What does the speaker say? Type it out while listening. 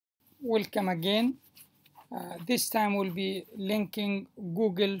Welcome again. This time we'll be linking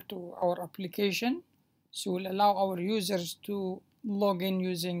Google to our application, so we'll allow our users to log in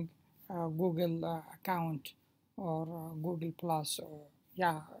using Google account or Google Plus or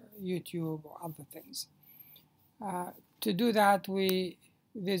YouTube or other things. To do that,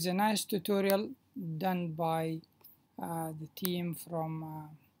 there's a nice tutorial done by the team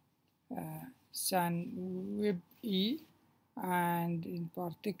from SunWebE, and in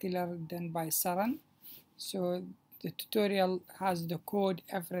particular done by Saran. So the tutorial has the code,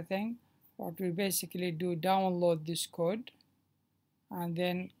 everything. What we basically do, download this code and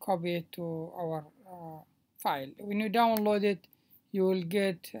then copy it to our file. When you download it, you will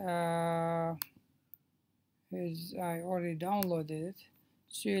get I already downloaded it,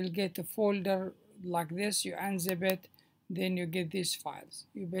 so you'll get a folder like this. You unzip it, then you get these files.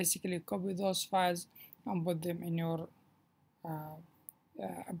 You basically copy those files and put them in your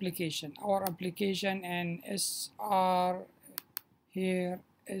application. Our application and SR here,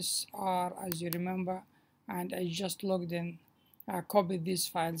 SR as you remember, and I just logged in. I copied these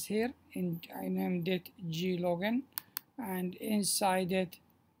files here and I named it glogin, and inside it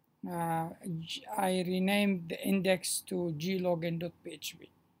I renamed the index to glogin.php.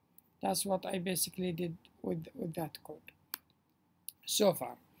 That's what I basically did with that code so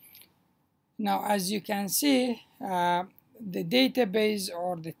far. Now, as you can see, the database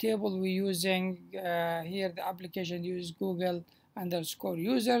or the table we're using here, the application uses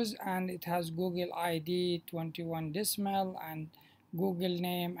Google_users, and it has Google ID 21 decimal and Google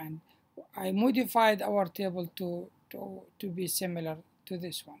name, and I modified our table to be similar to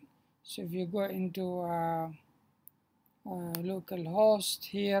this one. So if you go into localhost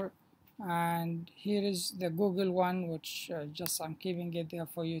here, and here is the Google one, which just I'm keeping it there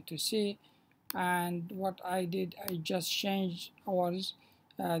for you to see. And what I did, I just changed ours.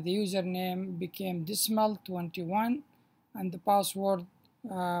 The username became decimal 21, and the password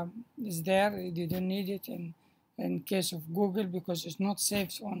is there. You don't need it in case of Google because it's not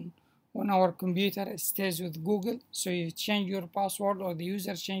saved on our computer. It stays with Google. So you change your password, or the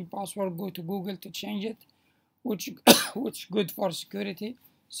user change password, go to Google to change it, which good for security.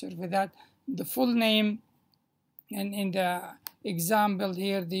 So for that, the full name, and in the example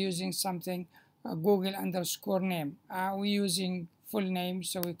here they're using something Google_name. We're using full name,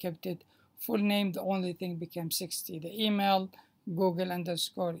 so we kept it full name. The only thing became 60. The email,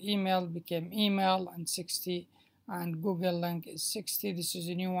 Google_email became email and 60, and Google link is 60. This is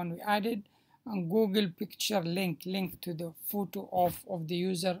a new one we added. And Google picture link to the photo of the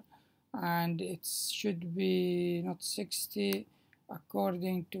user, and it should be not 60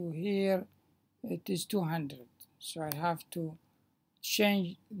 according to here, it is 200. So I have to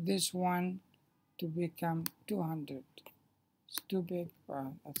change this one to become 200. It's too big,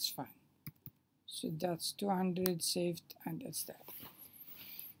 well, that's fine. So that's 200 saved, and it's there.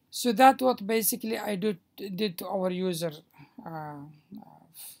 So that's what basically I did to our user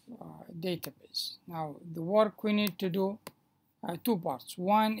database. Now the work we need to do, two parts.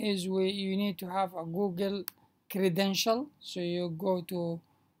 One is you need to have a Google credential. So you go to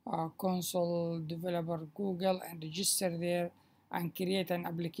console developer Google and register there and create an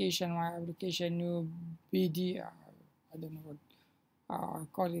application. My application new BD, I don't know what I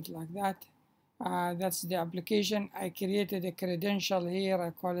call it like that. That's the application. I created a credential here.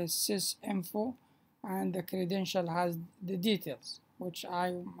 I call it sysinfo, and the credential has the details, which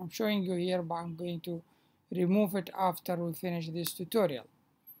I'm showing you here, but I'm going to remove it after we finish this tutorial.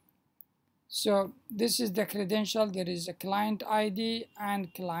 So this is the credential. There is a client ID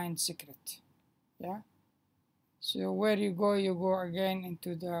and client secret. Yeah. So where you go again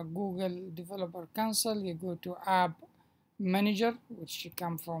into the Google Developer Console. You go to App Manager, which you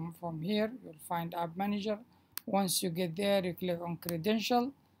come from here. You'll find App Manager. Once you get there, you click on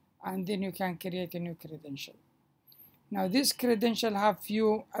Credential, and then you can create a new credential. Now this credential have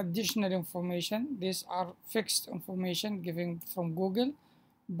few additional information. These are fixed information given from Google,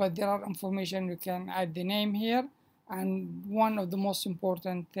 but there are information you can add the name here, and one of the most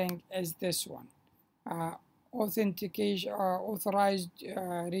important thing is this one, authentication or authorized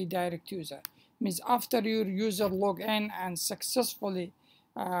redirect user. Means after your user log in and successfully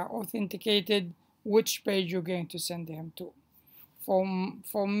authenticated, which page you're going to send him to. For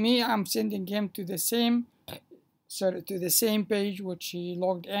me, I'm sending him to the same page which he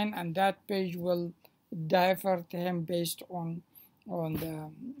logged in, and that page will divert him based on the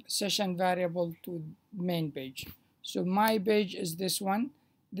session variable to main page. So my page is this one.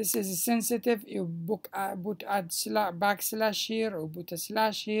 This is sensitive. You add backslash here or put a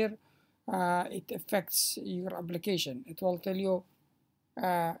slash here, it affects your application. It will tell you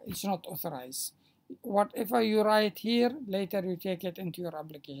it's not authorized. Whatever you write here, later you take it into your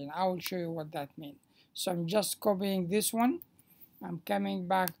application. I will show you what that means. So I'm just copying this one. I'm coming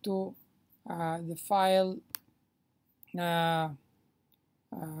back to the file,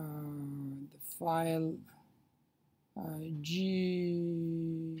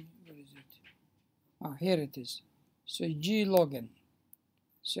 G, what is it? Here it is. So G login.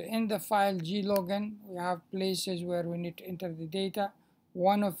 So in the file G login, we have places where we need to enter the data.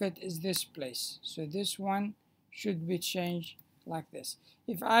 One of it is this place. So this one should be changed like this.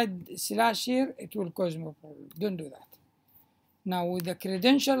 If I add slash here, it will cause me a problem. Don't do that. Now with the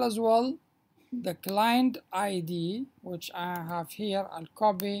credential as well, the client ID, which I have here, I'll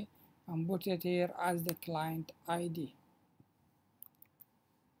copy and put it here as the client ID.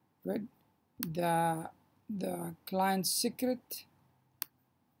 Good. The client secret,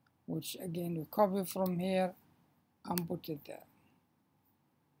 which again we copy from here and put it there.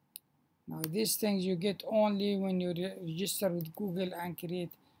 Now these things you get only when you register with Google and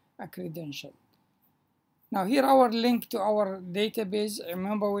create a credential. Now here our link to our database.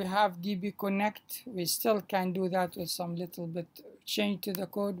 Remember we have DB Connect. We still can do that with some little bit change to the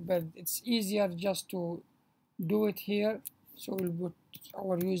code, but it's easier just to do it here. So we'll put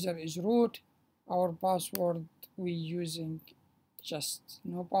our user is root, our password we using just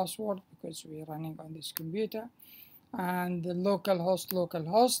no password because we're running on this computer, and the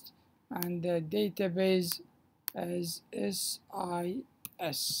localhost, and the database is SIS,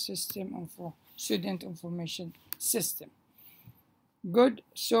 Student Information System. Good.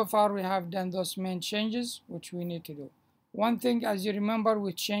 So far we have done those main changes which we need to do. One thing, as you remember,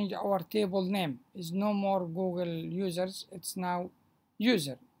 we changed our table name. It's no more Google users, it's now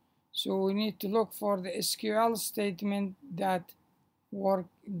user. So we need to look for the SQL statement that work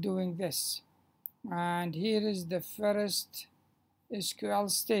doing this. And here is the first SQL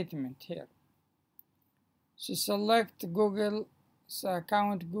statement here. So select Google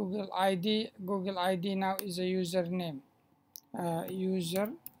account, Google ID. Google ID now is a username.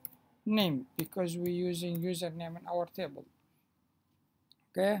 Username, because we're using username in our table.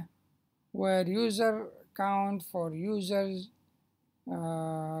 Okay, where user count for users,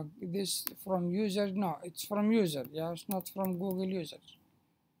 this from user, no, it's from user, yeah, it's not from Google users.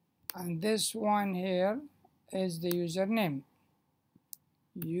 And this one here is the username,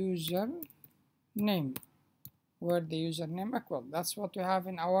 where the username equal. That's what we have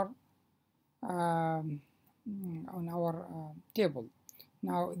in our on our table.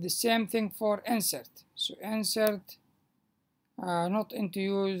 Now the same thing for insert. So insert not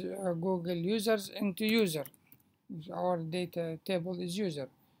into Google users, into user. Our data table is user,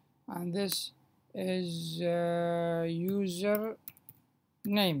 and this is user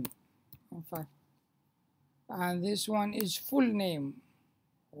name, in fact, and this one is full name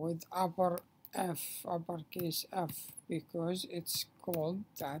with uppercase F, because it's called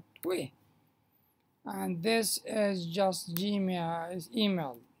that way. And this is just Gmail, is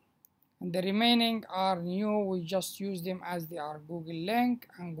email, and the remaining are new. We just use them as they are, Google link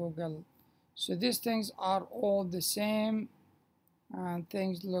and Google. So these things are all the same, and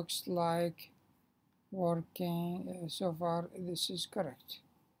things looks like working. So far this is correct.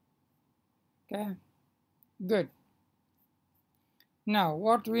 Okay, good. Now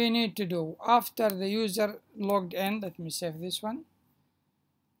what we need to do after the user logged in, let me save this one.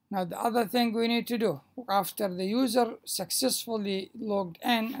 Now the other thing we need to do after the user successfully logged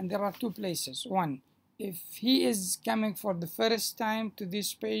in, and there are two places. One, if he is coming for the first time to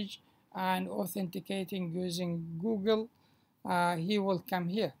this page and authenticating using Google, he will come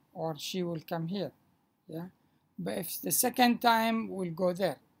here, or she will come here, yeah. But if the second time, we'll go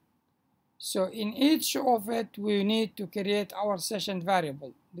there. So in each of it, we need to create our session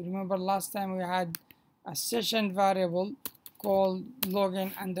variable. Remember last time we had a session variable called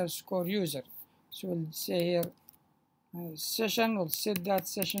login_user. So we'll say here session, we'll set that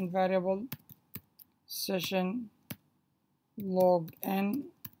session variable, session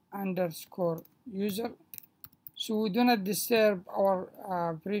login_user. So we do not disturb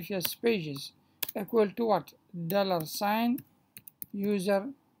our previous pages. Equal to what?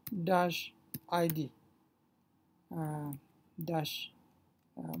 $user dash ID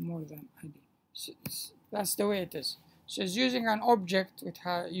more than ID. So that's the way it is. So it's using an object with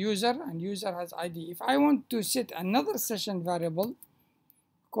user, and user has ID. If I want to set another session variable,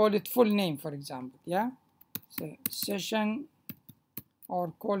 call it full name, for example, yeah. So session,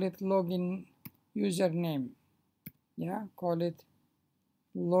 or call it login username, yeah. Call it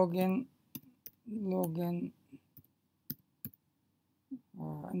login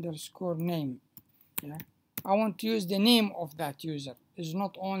underscore name, yeah. I want to use the name of that user. It's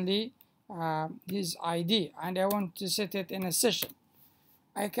not only his ID, and I want to set it in a session.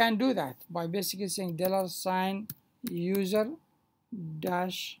 I can do that by basically saying $user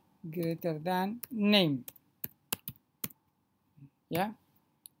dash greater than name. Yeah,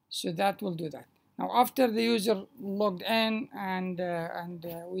 so that will do that. Now after the user logged in and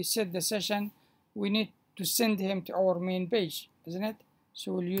we set the session, we need to send him to our main page, isn't it?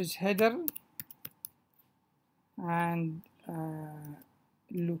 So we'll use header and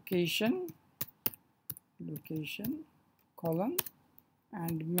location colon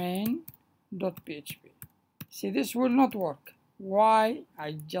and main.php. See, this will not work. Why?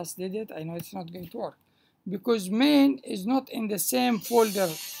 I just did it. I know it's not going to work because main is not in the same folder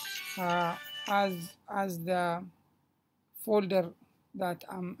as the folder that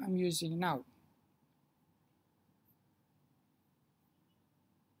I'm using now.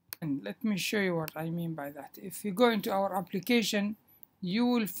 And let me show you what I mean by that. If you go into our application, you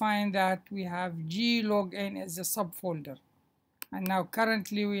will find that we have glogin as a subfolder, and now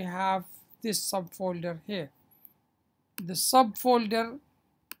currently we have this subfolder here. The subfolder,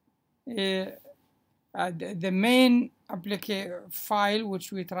 the main application file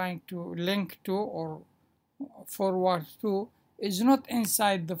which we're trying to link to or forward to is not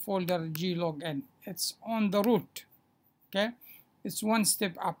inside the folder glogin. It's on the root. Okay, it's one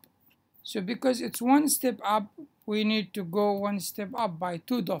step up. So because it's one step up, we need to go one step up by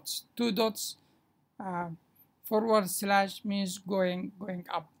two dots. Two dots forward slash means going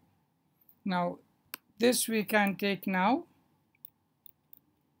up. Now this we can take now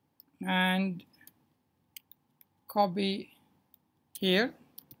and copy here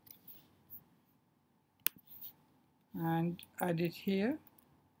and add it here.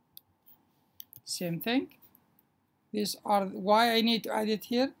 Same thing. These are why I need to add it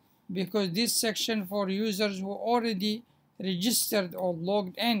here, because this section for users who already registered or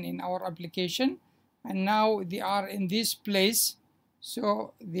logged in our application, and now they are in this place,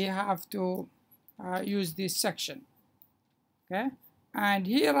 so they have to use this section. Okay, and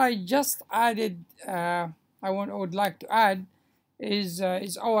here I just added I would like to add is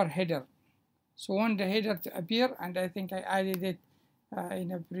our header. So I want the header to appear, and I think I added it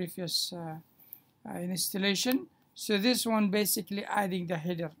in a previous installation. So this one basically adding the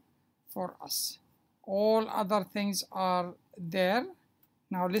header for us. All other things are there.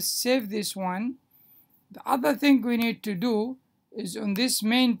 Now let's save this one. The other thing we need to do is on this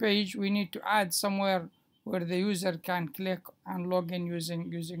main page we need to add somewhere where the user can click and log in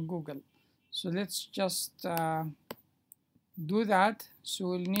using Google. So let's just do that. So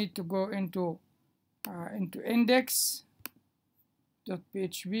we'll need to go into index.php,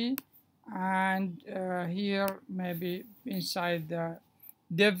 and here maybe inside the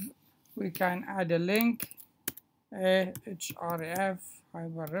div we can add a link, href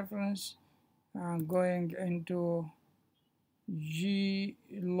hyperreference, going into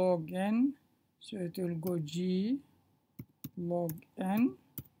glogin. So it will go glogin,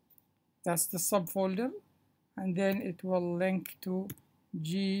 that's the subfolder, and then it will link to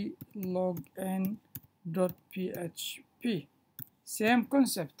glogin.php. Same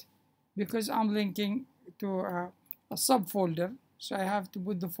concept, because I'm linking to a subfolder, so I have to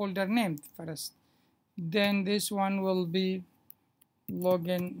put the folder name first. Then this one will be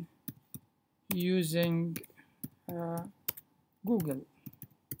login using Google.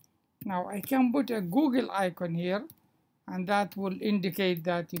 Now I can put a Google icon here, and that will indicate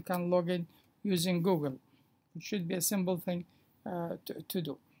that you can log in using Google. It should be a simple thing to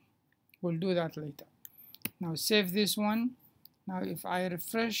do. We'll do that later. Now save this one. Now if I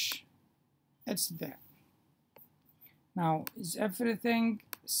refresh, it's there. Now is everything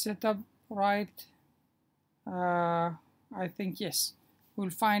set up right? I think yes.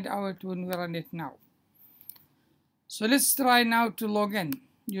 We'll find out when we run it now. So let's try now to log in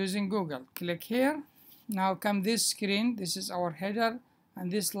using Google. Click here. Now come this screen. This is our header,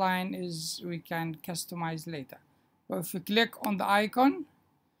 and this line is we can customize later. But if we click on the icon,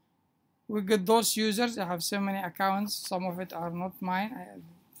 we get those users. I have so many accounts. Some of it are not mine. In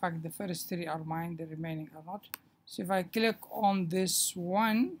fact, the first 3 are mine. The remaining are not. So if I click on this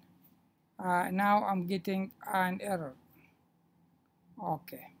one, now I'm getting an error.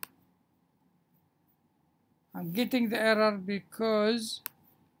 Okay. I'm getting the error because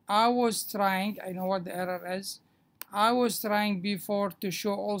I was trying, I know what the error is. I was trying before to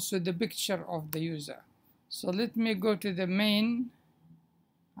show also the picture of the user. So let me go to the main.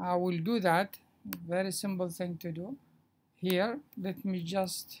 I will do that. Very simple thing to do. Here, let me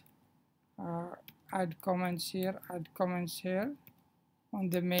just add comments here on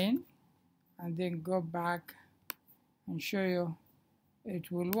the main, and then go back and show you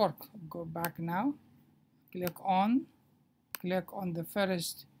it will work. Go back now, click on the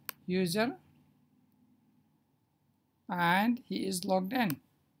first user, and he is logged in.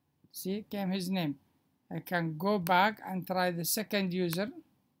 See, came his name. I can go back and try the second user.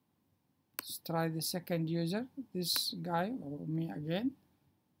 Let's try the second user, this guy or me again,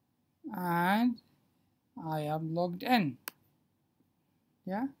 and I am logged in.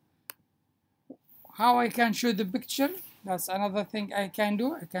 Yeah. How I can show the picture? That's another thing I can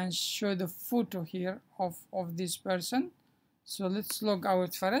do. I can show the photo here of this person. So let's log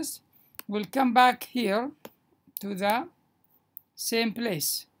out first. We'll come back here to the same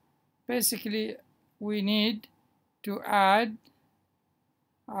place. Basically, we need to add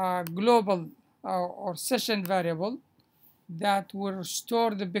a global or session variable that will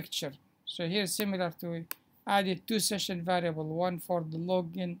store the picture. So here, similar to added two session variable, one for the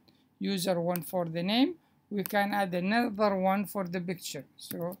login user, one for the name. We can add another one for the picture.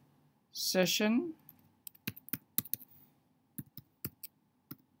 So session,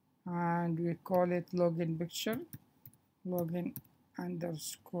 and we call it login picture, login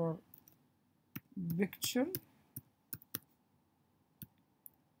underscore picture,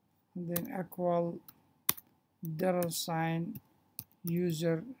 and then equal $sign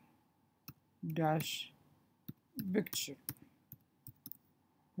user dash picture,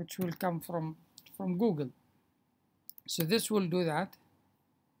 which will come from Google. So this will do that.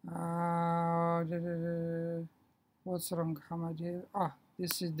 What's wrong, Hamad here?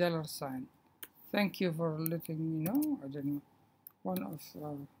 This is $sign. Thank you for letting me know. I don't know. One of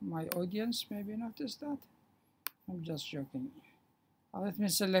my audience maybe noticed that. I'm just joking. Let me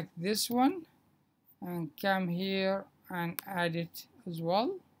select this one and come here and add it as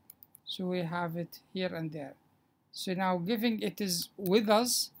well. So we have it here and there. So now, giving it is with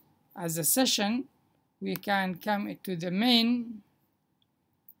us as a session, we can come to the main.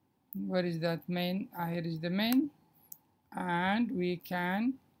 Where is that main? Here is the main, and we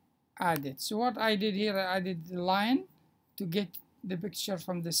can add it. So what I did here, I added the line to get the picture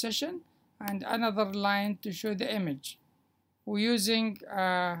from the session, and another line to show the image. We're using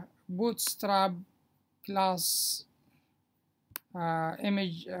Bootstrap class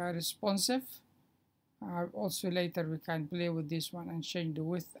image responsive. Also later we can play with this one and change the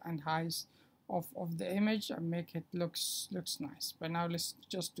width and height of the image and make it looks nice. But now let's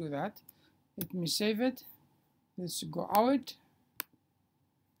just do that. Let me save it. Let's go out,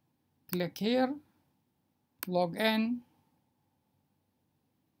 click here, log in.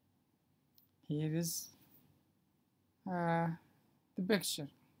 Here is the picture.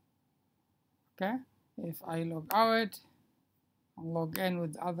 Okay, if I log out and log in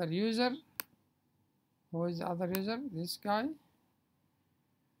with other user, who is the other user? This guy.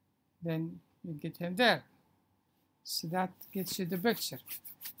 Then you get him there. So that gets you the picture.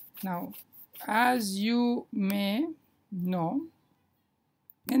 Now, as you may know,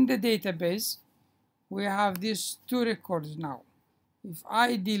 in the database, we have these two records now. If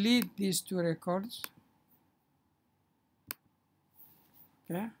I delete these two records,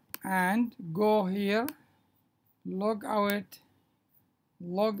 okay, and go here, log out,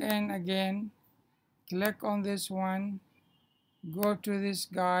 log in again, click on this one, go to this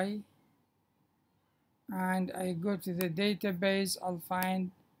guy, and I go to the database, I'll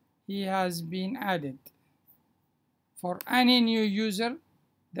find he has been added. For any new user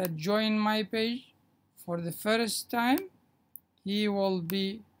that join my page for the first time, he will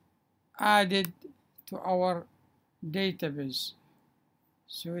be added to our database.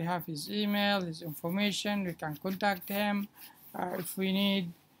 So we have his email, his information, we can contact him if we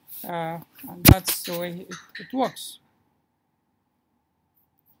need, and that's the way it works.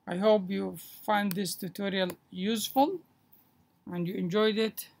 I hope you find this tutorial useful and you enjoyed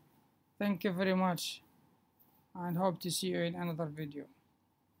it. Thank you very much, and hope to see you in another video.